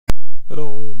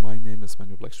name is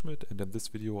Manuel Blechschmidt, and in this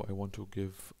video I want to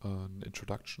give an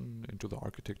introduction into the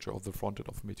architecture of the frontend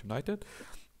of Mate United.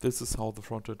 This is how the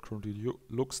frontend currently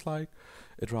looks like.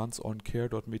 It runs on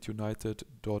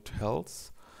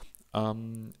care.mateunited.health.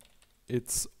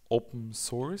 It's open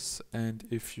source, and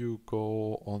if you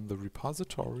go on the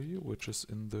repository, which is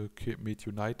in the Mate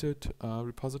United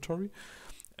repository,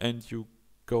 and you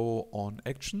go on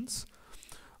actions,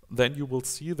 then you will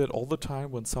see that all the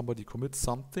time when somebody commits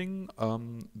something,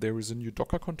 there is a new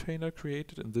Docker container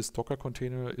created, and this Docker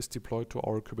container is deployed to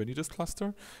our Kubernetes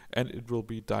cluster, and it will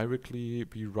be directly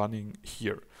running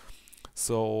here.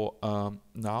 So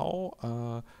now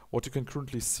what you can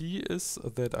currently see is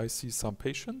that I see some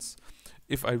patients.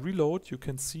 If I reload, you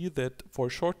can see that for a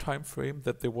short time frame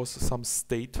that there was some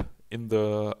state in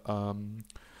the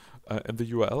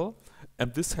URL.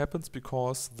 And this happens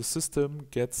because the system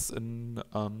gets an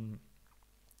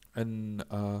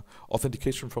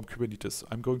authentication from Kubernetes.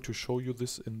 I'm going to show you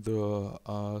this in the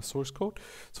source code.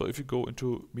 So if you go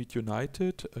into Mate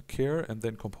United, care, and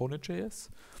then component.js,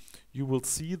 you will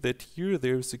see that here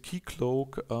there's a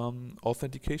Keycloak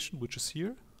authentication, which is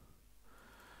here.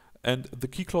 And the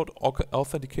Keycloak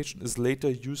authentication is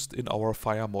later used in our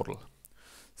Fire model.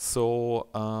 So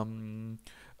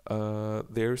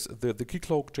there's the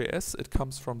Keycloak.js, it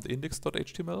comes from the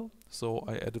index.html. So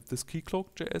I added this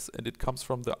Keycloak.js, and it comes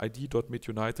from the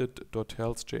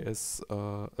id.mateunited.health.js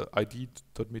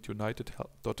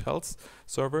id.mateunited.health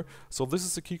server. So this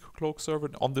is a Keycloak server,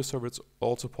 and on this server it's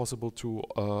also possible to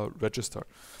register.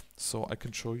 So I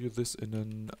can show you this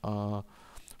in a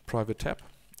private tab,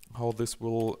 how this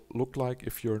will look like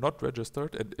if you're not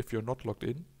registered and if you're not logged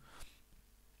in.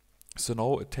 So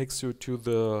now it takes you to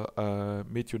the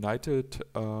Mate United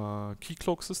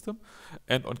Keycloak system,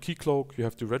 and on Keycloak you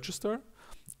have to register.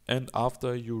 And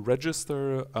after you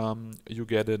register, you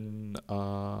get a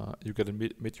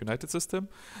Mate United system,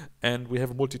 and we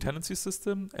have a multi-tenancy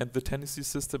system, and the tenancy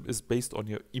system is based on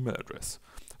your email address.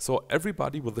 So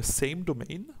everybody with the same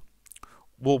domain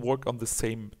will work on the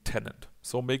same tenant.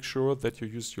 So make sure that you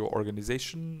use your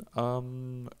organization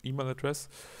email address.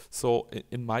 So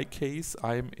in my case,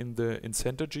 I'm in the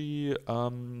indentity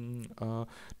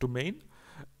domain,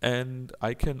 and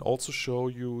I can also show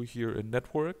you here a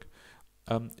network.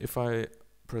 If I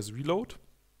press reload,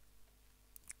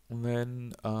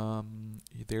 then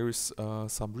there is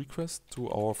some request to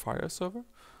our Fire server.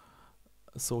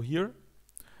 So here,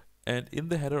 and in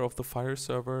the header of the Fire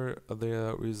server,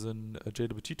 there is a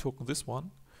JWT token, this one.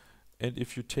 And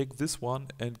if you take this one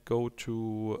and go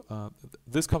to,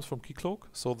 this comes from Keycloak.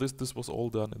 So this was all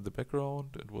done in the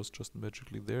background. It was just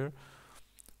magically there.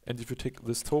 And if you take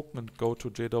this token and go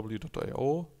to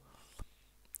jw.io,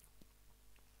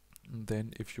 and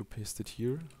then if you paste it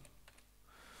here,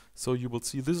 so you will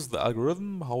see this is the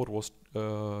algorithm, how it was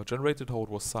generated, how it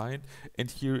was signed, and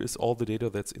here is all the data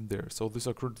that's in there. So these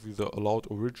are currently the allowed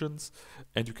origins,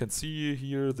 and you can see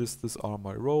here this are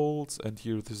my roles, and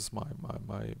here this is my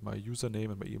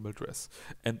username and my email address.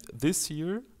 And this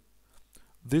here,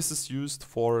 this is used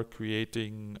for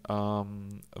creating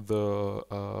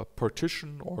the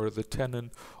partition or the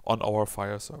tenant on our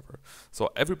Fire server.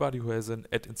 So everybody who has an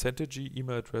 @incentigy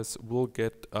email address will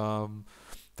get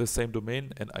the same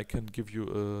domain, and I can give you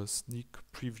a sneak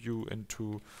preview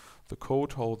into the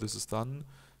code how this is done.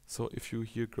 So if you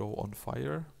here go on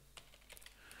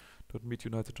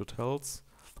fire.mateunited.health,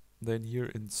 then here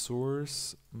in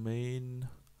source main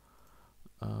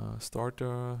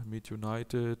starter Mate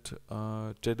United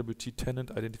JWT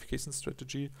tenant identification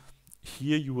strategy,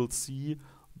 here you will see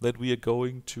that we are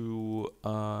going to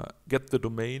get the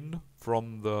domain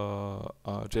from the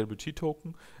JWT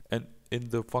token, and in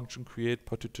the function create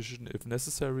partition if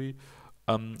necessary,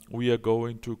 we are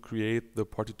going to create the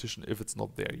partition if it's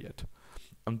not there yet.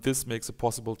 And this makes it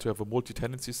possible to have a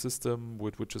multi-tenancy system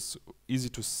which is easy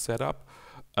to set up,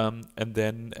 and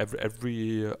then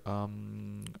every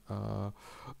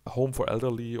home for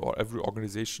elderly or every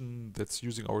organization that's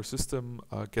using our system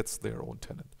gets their own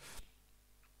tenant.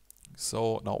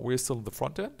 So now we're still in the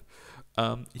front end.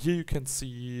 Here you can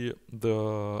see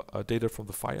the data from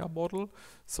the Fire model.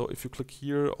 So if you click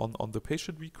here on the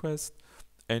patient request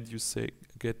and you say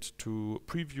get to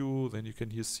preview, then you can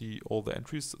here see all the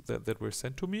entries that were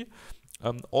sent to me.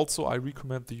 Also, I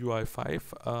recommend the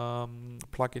UI5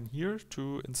 plugin here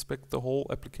to inspect the whole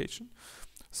application.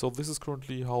 So this is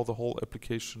currently how the whole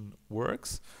application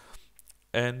works.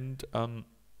 And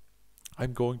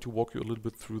I'm going to walk you a little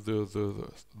bit through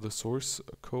the source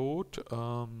code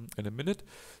in a minute.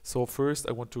 So first,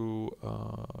 I want to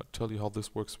tell you how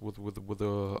this works with a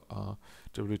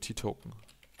JWT token.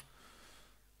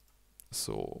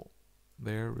 So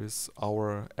there is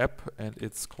our app, and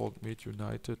it's called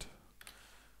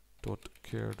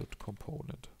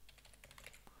madeunited.care.component.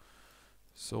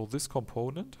 So this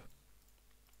component,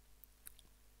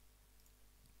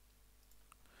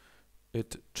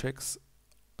 it checks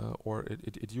or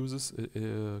it uses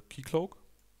a Keycloak.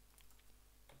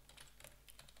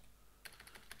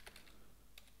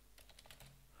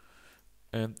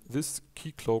 And this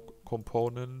Keycloak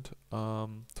component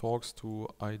talks to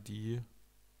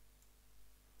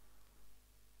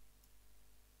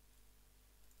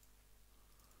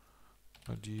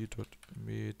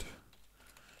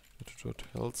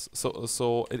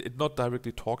So it not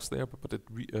directly talks there, but it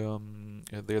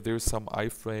there's some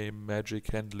iframe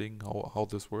magic handling how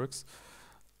this works,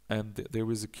 and there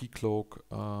is a Keycloak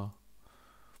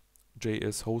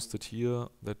JS hosted here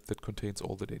that contains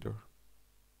all the data.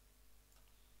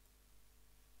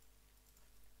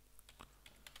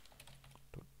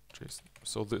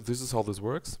 So this is how this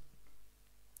works.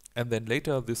 And then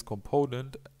later this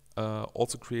component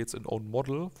also creates an own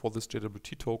model for this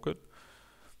JWT token.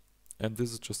 And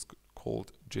this is just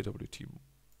called JWT.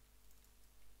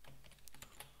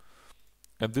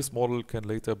 And this model can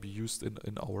later be used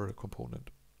in our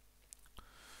component.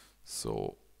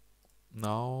 So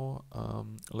now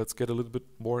let's get a little bit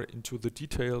more into the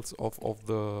details of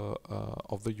the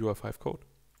UI5 code.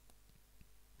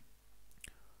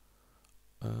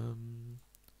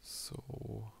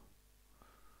 So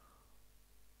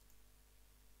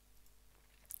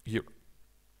here.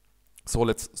 So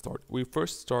let's start. We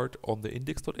first start on the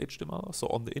index.html. So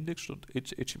on the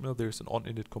index.html there's an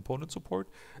on-init component support,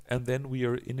 and then we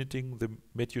are initting the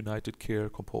MedUnited care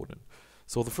component.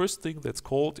 So the first thing that's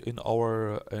called in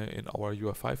our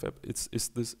UI5 app it's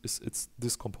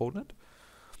this component.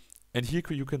 And here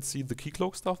you can see the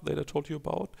Keycloak stuff that I told you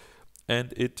about.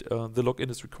 And the login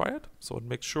is required, so it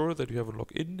makes sure that you have a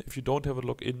login. If you don't have a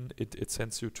login, it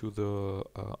sends you to the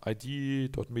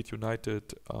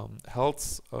id.madeunited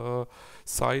health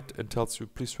site and tells you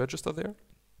please register there.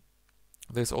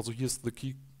 There's also here's the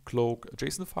Keycloak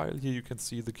JSON file. Here you can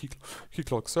see the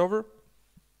Keycloak server.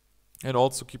 And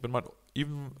also keep in mind,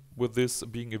 even with this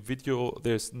being a video,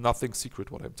 there's nothing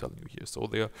secret what I'm telling you here. So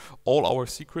they are all our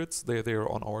secrets. They are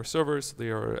on our servers. They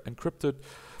are encrypted.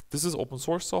 This is open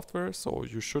source software, so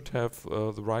you should have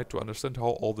the right to understand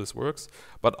how all this works.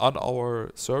 But on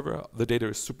our server, the data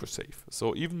is super safe.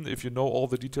 So even if you know all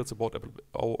the details about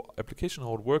our application,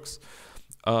 how it works,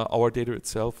 our data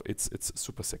itself, it's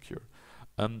super secure.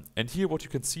 And here what you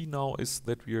can see now is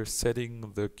that we are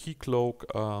setting the Keycloak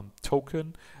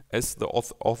token as the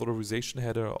authorization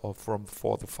header for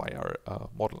the FHIR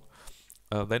model.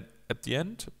 Then at the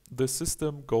end, the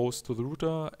system goes to the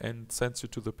router and sends you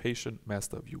to the patient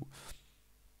master view.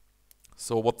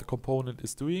 So what the component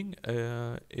is doing,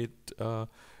 it's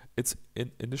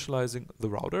initializing the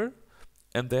router,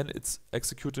 and then it's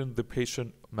executing the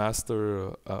patient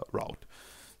master route.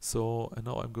 So and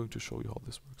now I'm going to show you how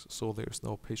this works. So there's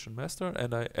no patient master,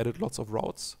 and I added lots of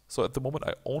routes. So at the moment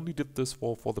I only did this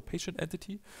for the patient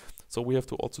entity. So we have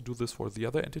to also do this for the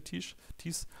other entities.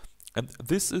 And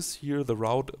this is here the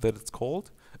route that it's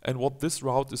called. And what this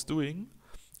route is doing,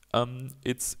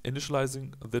 it's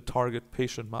initializing the target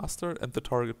patient master and the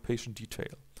target patient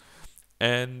detail.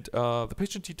 And the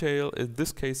patient detail in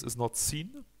this case is not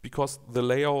seen because the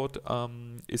layout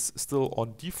is still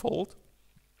on default.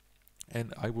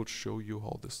 And I will show you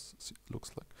how this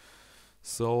looks like.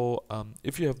 So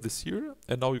if you have this here,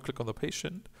 and now you click on the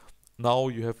patient, now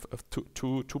you have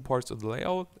two parts in the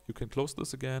layout. You can close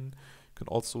this again. You can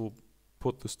also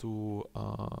put this to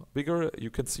bigger. You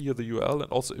can see here the URL,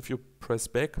 and also if you press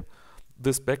back,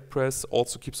 this back press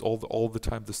also keeps all the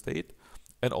time the state.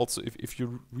 And also if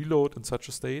you reload in such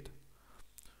a state,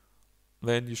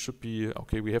 then you should be,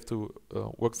 okay, we have to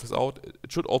work this out.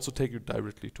 It should also take you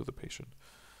directly to the patient.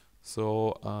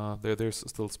 So there's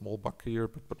still a small bug here,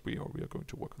 but we are going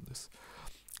to work on this.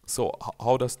 So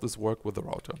how does this work with the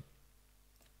router?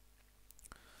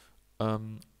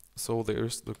 So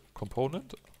there's the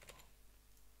component.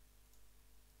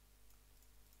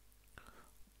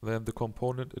 Then the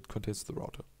component, it contains the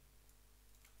router.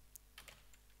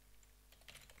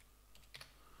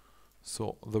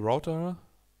 So the router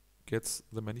gets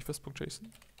the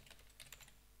manifest.json.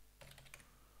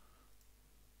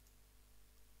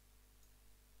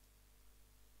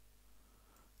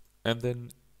 And then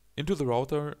into the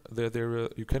router,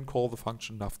 you can call the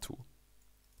function nav2.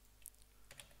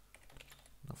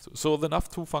 So the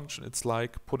nav2 function, it's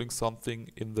like putting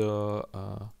something in the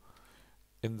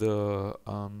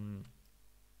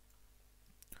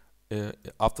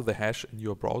after the hash in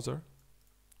your browser.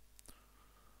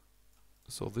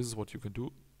 So this is what you can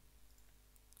do.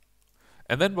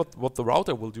 And then what the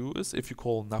router will do is, if you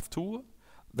call nav2,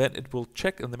 then it will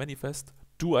check in the manifest,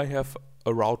 do I have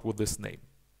a route with this name?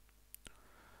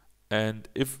 And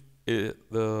if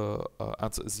the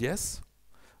answer is yes,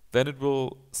 then it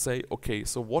will say, okay,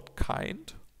 so what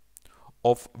kind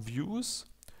of views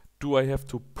do I have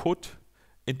to put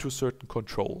into certain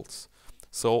controls?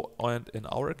 So, and in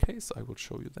our case, I will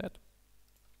show you that.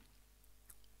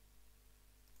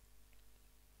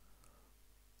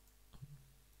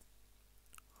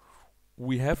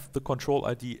 We have the control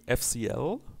ID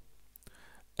FCL,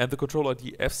 and the control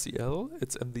ID FCL,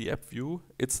 it's in the app view,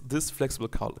 it's this flexible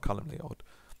column layout.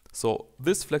 So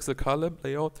this flexible column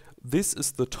layout, this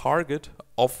is the target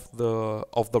of the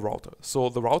router. So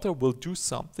the router will do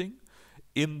something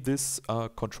in this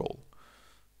control.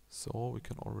 So we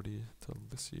can already tell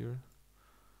this here.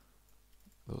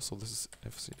 So this is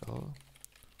FCL.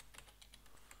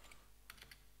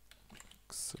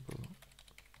 Flexible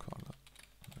column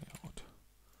layout.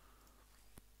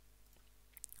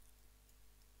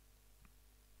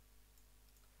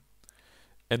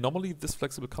 And normally this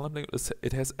flexible column layout,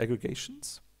 it has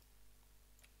aggregations.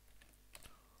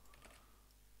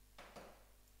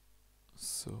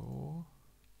 So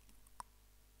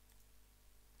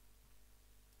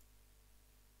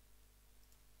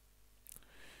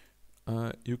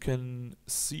you can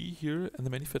see here in the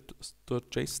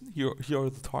manifest.json, here are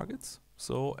the targets.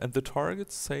 So, and the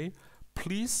targets say,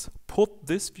 please put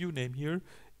this view name here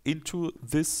into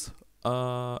this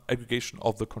aggregation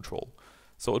of the control.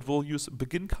 So it will use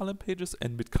begin column pages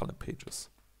and mid column pages.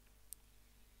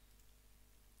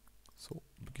 So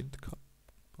begin column,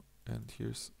 and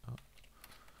here's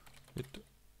mid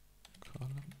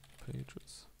column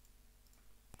pages.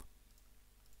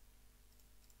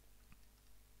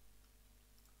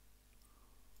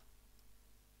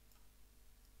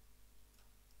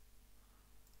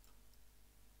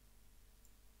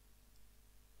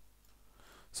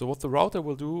 So what the router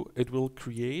will do, it will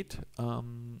create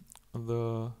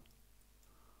the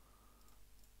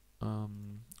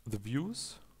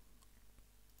views.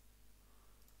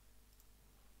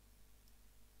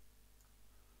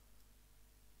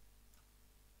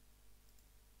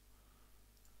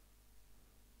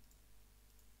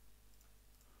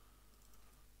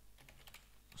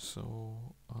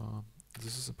 So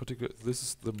this is in particular, this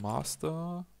is the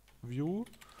master view,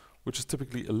 which is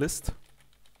typically a list.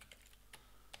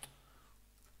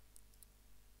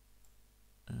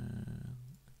 And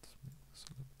let's make this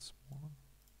a little bit smaller.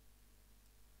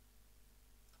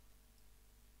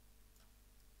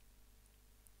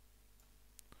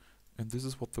 And this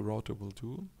is what the router will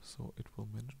do. So it will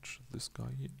manage this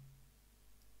guy here.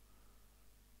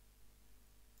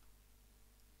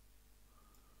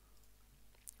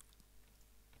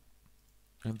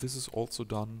 And this is also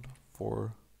done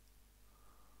for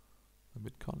the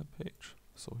mid column page.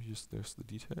 So there's the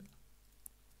detail.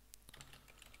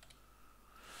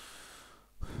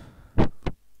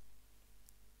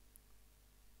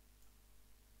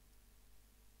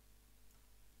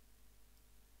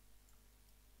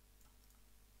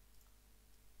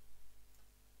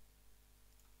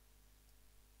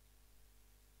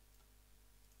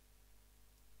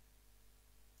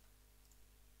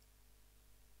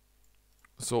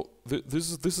 So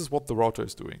this is what the router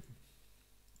is doing.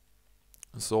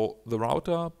 So the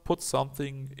router puts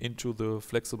something into the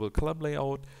flexible column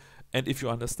layout, and if you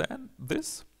understand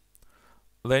this,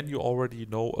 then you already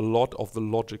know a lot of the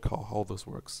logic how this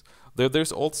works.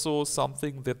 There's also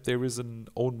something that there is an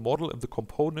own model in the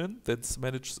component that's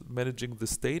managing the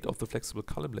state of the flexible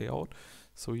column layout.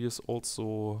 So here's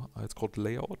also it's called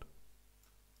layout.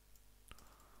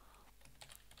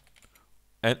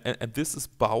 And this is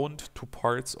bound to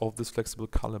parts of this flexible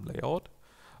column layout.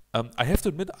 I have to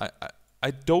admit,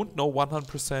 I don't know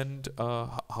 100%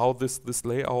 how this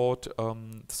layout,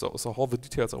 so how the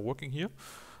details are working here,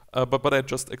 but I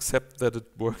just accept that it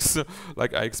works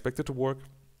like I expect it to work,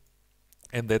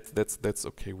 and that's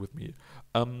okay with me.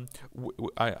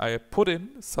 I put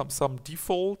in some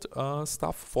default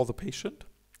stuff for the patient.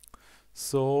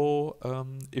 So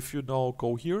if you now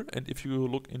go here and if you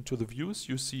look into the views,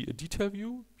 you see a detail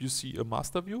view, you see a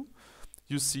master view,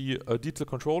 you see a detail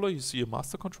controller, you see a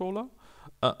master controller.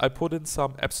 I put in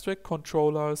some abstract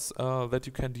controllers that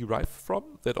you can derive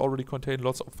from that already contain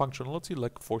lots of functionality,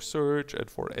 like for search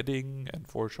and for adding and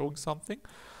for showing something.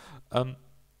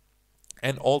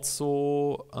 And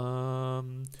also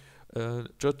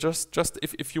just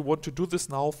if you want to do this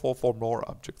now for more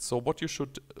objects. So what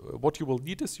you will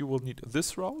need is you will need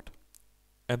this route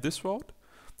and this route.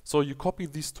 So you copy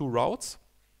these two routes,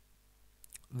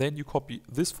 then you copy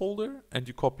this folder and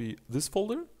you copy this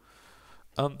folder.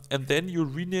 And then you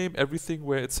rename everything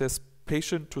where it says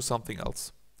patient to something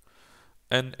else.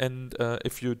 And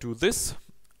if you do this,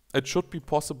 it should be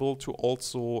possible to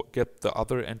also get the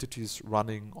other entities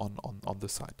running on the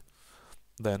site.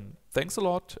 Then thanks a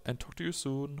lot and talk to you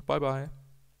soon. Bye bye.